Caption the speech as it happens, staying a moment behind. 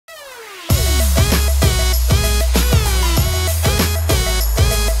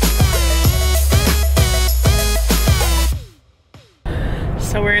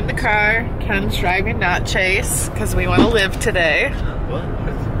the car. Ken's driving, not Chase, because we want to live today. What?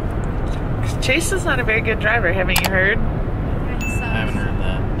 Chase is not a very good driver, haven't you heard? I haven't heard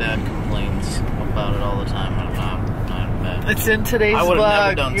that. Dad complains about it all the time. I'm not bad. It's in today's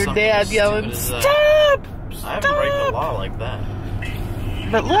vlog. Your dad yelling, "Stop! I haven't break the law like that."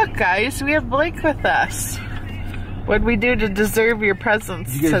 But look, guys, we have Blake with us. What'd we do to deserve your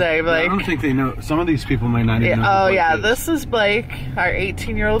presence today, Blake? I don't think they know. Some of these people might not even know. Oh, yeah, this is Blake, our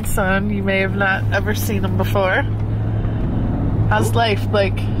 18-year-old son. You may have not ever seen him before. How's life,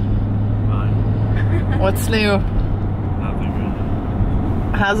 Blake? Fine. What's new? Nothing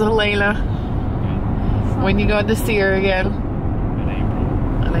good. How's Elena? When you going to see her again? In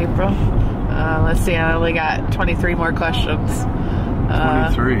April. In April? Let's see, I only got 23 more questions.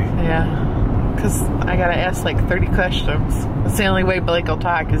 23? Yeah. Because I gotta ask like 30 questions. That's the only way Blake will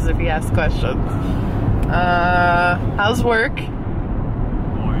talk, is if he asks questions. How's work?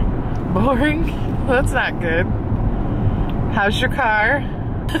 Boring. Boring? That's not good. How's your car?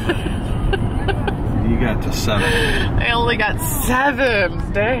 You got to 7. I only got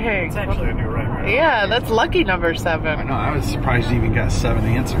 7. Dang. It's actually on your right. Yeah, that's lucky number 7. I know, I was surprised you even got 7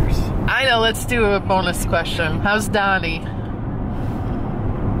 answers. I know, let's do a bonus question. How's Donnie?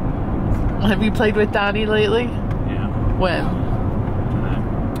 Have you played with Donnie lately? Yeah. When?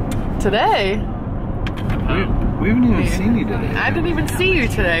 Today? We haven't even seen you today. I didn't even see you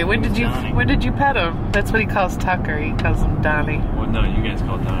today. When did you pet him? That's what he calls Tucker. He calls him Donnie. Well, no, you guys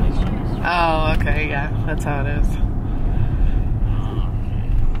call Donnie's. Oh, okay, yeah. That's how it is.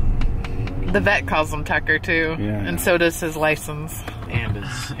 The vet calls him Tucker too. Yeah. And so does his license. And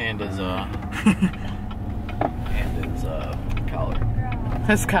his collar.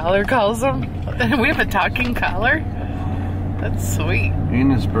 His collar calls him? We have a talking collar? That's sweet.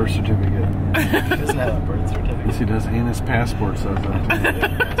 And his birth certificate. He doesn't have a birth certificate. Yes, he does. And his passport says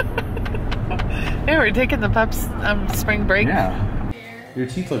that too. Hey, we're taking the pups spring break. Yeah. Your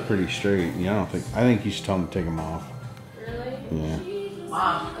teeth look pretty straight. Yeah, I think you should tell them to take them off. Really? Yeah.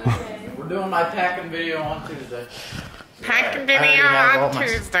 Mom, we're doing my packing video on Tuesday. Packing video on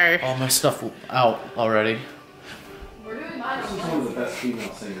Tuesday. All my stuff out already. We're doing mine She's one of the best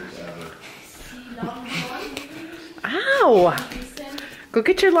female singers ever. Ow! Go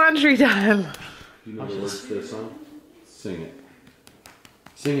get your laundry done. You know the words to this song? Sing it.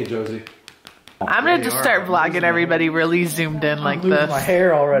 Sing it, Josie. I'm gonna just start vlogging everybody really zoomed in like this. My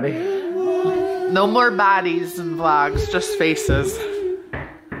hair already. No more bodies in vlogs, just faces.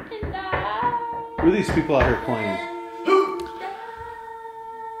 Who are these people out here playing?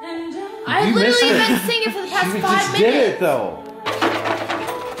 I've literally been singing for the past 5 minutes. just did it though.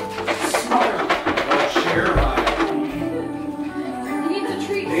 He needs a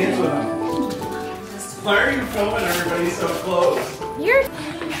treat. Dance with them. Why are you filming everybody so close? You're.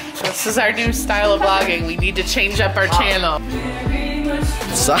 This is our new style of vlogging. We need to change up our channel.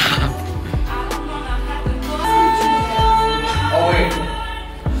 Stop. Oh wait.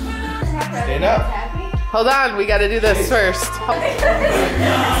 Stand up. Hold on, we gotta do this first. What are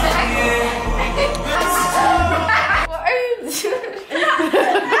you doing?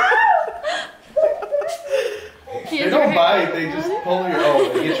 They don't bite, they just pull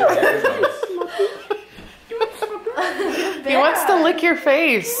your they get your hair. He wants to lick your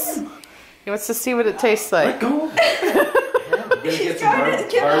face. He wants to see what it tastes like. Let go. We're gonna get some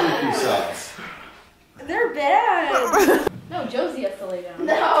barbecue sauce. They're bad. No, Josie has to lay down.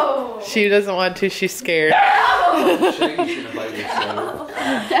 No. She doesn't want to, she's scared.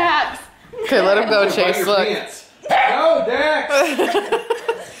 Dax. Okay, let him go, Chase, look. Go, Dax!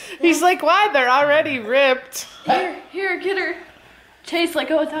 He's like, why? They're already ripped. Here, get her. Chase, let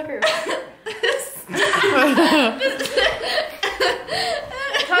go of Tucker.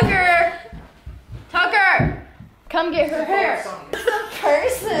 Tucker, come get her hair. It's a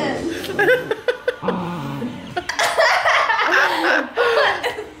person.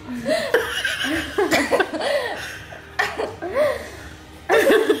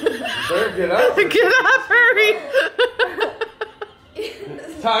 Get up. Get up, hurry.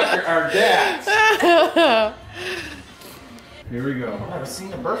 Tucker, our Dax. Here we go. I've never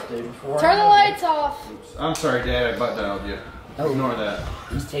seen a birthday before. Turn the lights off. I'm sorry, Dad, I butt dialed you. Ignore that.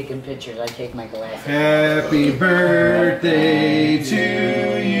 He's taking pictures. I take my glasses. Happy birthday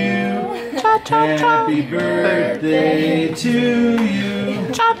to you. Happy birthday to you.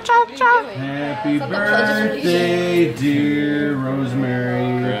 Happy birthday, dear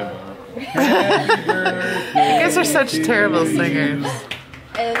Rosemary. Happy birthday. You guys are such terrible singers.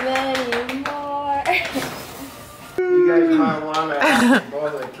 And many more. You guys might want to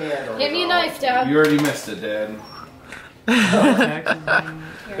boil the candle. Give me a knife, Dad. You already missed it, Dad.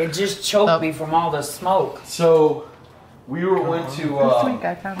 It just choked me from all the smoke. So, we went to, This week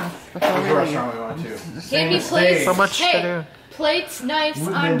I found this before what was the we restaurant we went to? Give me plates. So much to do. Plates, knives,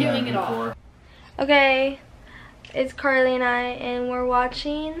 I'm doing it all. Okay, it's Carly and I, and we're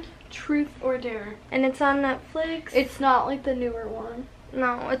watching Truth or Dare. and it's on Netflix. It's not like the newer one.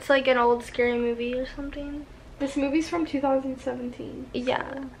 No, it's like an old scary movie or something. This movie's from 2017.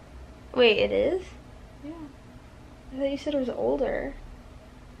 Yeah. Wait, it is? Yeah. I thought you said it was older.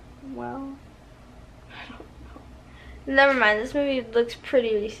 Well, Never mind, this movie looks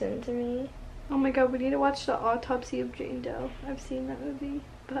pretty recent to me. oh my god, we need to watch The Autopsy of Jane Doe. I've seen that movie,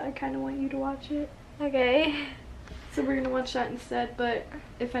 but I kind of want you to watch it. Okay. So we're gonna watch that instead, but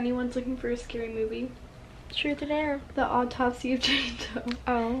if anyone's looking for a scary movie, Truth or Dare? The Autopsy of Jane Doe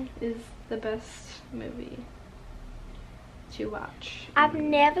Oh. is the best movie to watch I've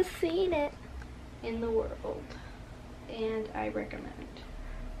never seen it. in the world, and I recommend.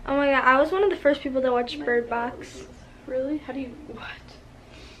 Oh my god, I was one of the first people to watch Bird Box. Really? How do you, what?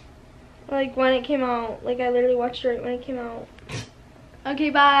 Like when it came out. Like I literally watched it right when it came out.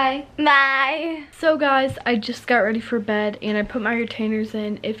 Okay, bye. Bye. So guys, I just got ready for bed and I put my retainers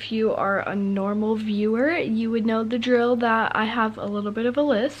in. If you are a normal viewer, you would know the drill that I have a little bit of a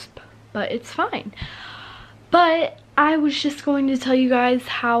lisp, but it's fine. But I was just going to tell you guys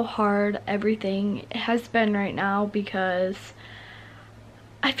how hard everything has been right now because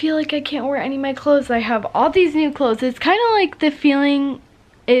I feel like I can't wear any of my clothes. I have all these new clothes. It's kind of like the feeling,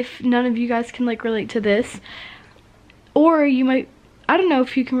 if none of you guys can like relate to this, or you might, I don't know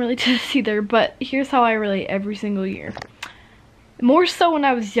if you can relate to this either, but here's how I relate every single year. More so when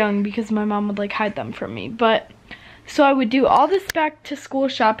I was young because my mom would like hide them from me. But so I would do all this back to school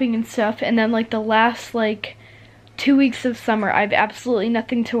shopping and stuff, and then like the last like 2 weeks of summer I have absolutely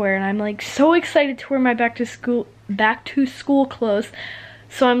nothing to wear, and I'm like so excited to wear my back to school clothes.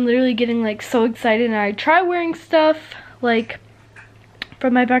 So I'm literally getting like so excited, and I try wearing stuff like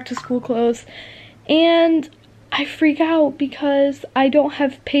from my back to school clothes, and I freak out because I don't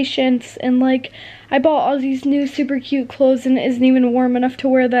have patience, and like I bought all these new super cute clothes and it isn't even warm enough to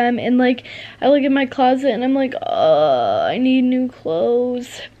wear them, and like I look at my closet and I'm like, I need new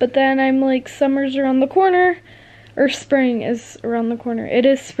clothes. But then I'm like, summer's around the corner, or spring is around the corner. It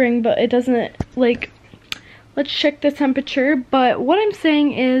is spring, but it doesn't like, let's check the temperature. But what I'm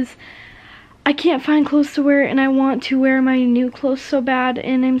saying is I can't find clothes to wear, and I want to wear my new clothes so bad,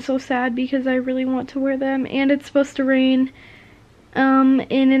 and I'm so sad because I really want to wear them. And it's supposed to rain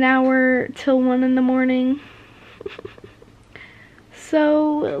in an hour till 1 in the morning.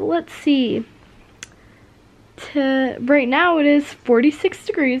 So let's see. Right now it is 46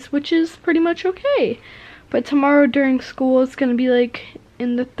 degrees, which is pretty much okay. But tomorrow during school it's gonna be like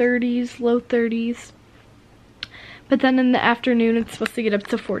in the 30s, low 30s. But then in the afternoon it's supposed to get up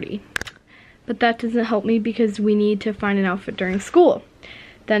to 40. But that doesn't help me because we need to find an outfit during school.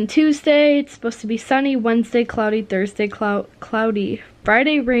 Then Tuesday, it's supposed to be sunny. Wednesday, cloudy. Thursday, cloudy.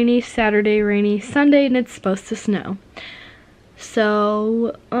 Friday, rainy. Saturday, rainy. Sunday, and it's supposed to snow.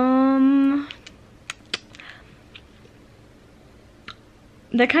 So,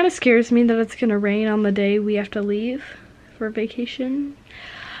 that kind of scares me that it's going to rain on the day we have to leave for vacation.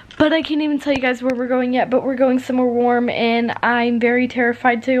 But I can't even tell you guys where we're going yet, but we're going somewhere warm, and I'm very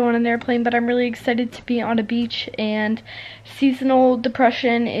terrified to go on an airplane, but I'm really excited to be on a beach. And seasonal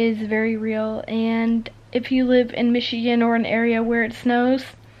depression is very real, and if you live in Michigan or an area where it snows,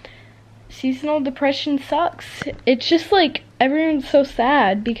 seasonal depression sucks. It's just like everyone's so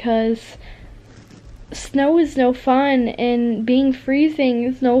sad because snow is no fun, and being freezing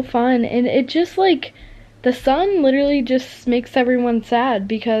is no fun, and it just like, the sun literally just makes everyone sad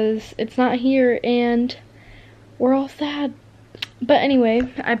because it's not here and we're all sad. But anyway,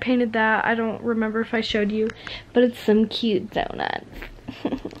 I painted that. I don't remember if I showed you, but it's some cute donuts.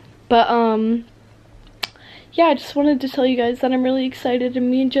 But yeah, I just wanted to tell you guys that I'm really excited, and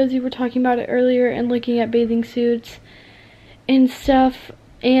me and Josie were talking about it earlier and looking at bathing suits and stuff.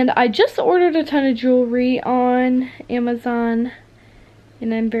 And I just ordered a ton of jewelry on Amazon,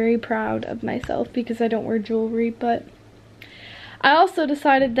 and I'm very proud of myself because I don't wear jewelry. But I also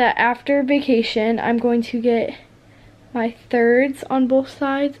decided that after vacation, I'm going to get my thirds on both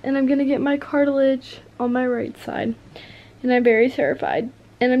sides, and I'm going to get my cartilage on my right side. And I'm very terrified,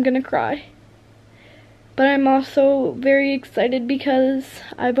 and I'm going to cry. But I'm also very excited because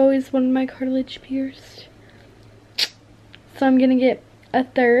I've always wanted my cartilage pierced. So I'm going to get a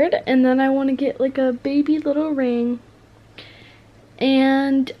third, and then I want to get like a baby little ring.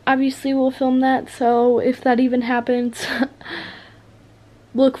 And obviously we'll film that, so if that even happens,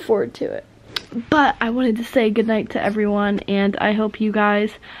 look forward to it. But I wanted to say goodnight to everyone, and I hope you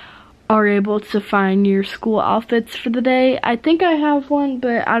guys are able to find your school outfits for the day. I think I have one,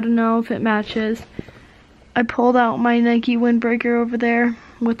 but I don't know if it matches. I pulled out my Nike windbreaker over there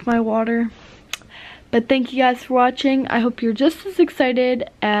with my water. But thank you guys for watching. I hope you're just as excited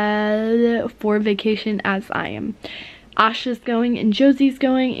for vacation as I am. Asha's going, and Josie's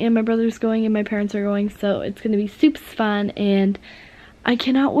going, and my brother's going, and my parents are going. So it's going to be super fun, and I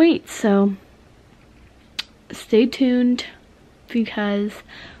cannot wait. So stay tuned, because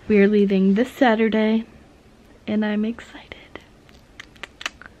we are leaving this Saturday, and I'm excited.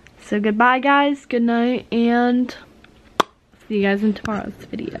 So goodbye, guys. Good night, and see you guys in tomorrow's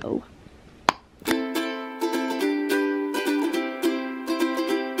video.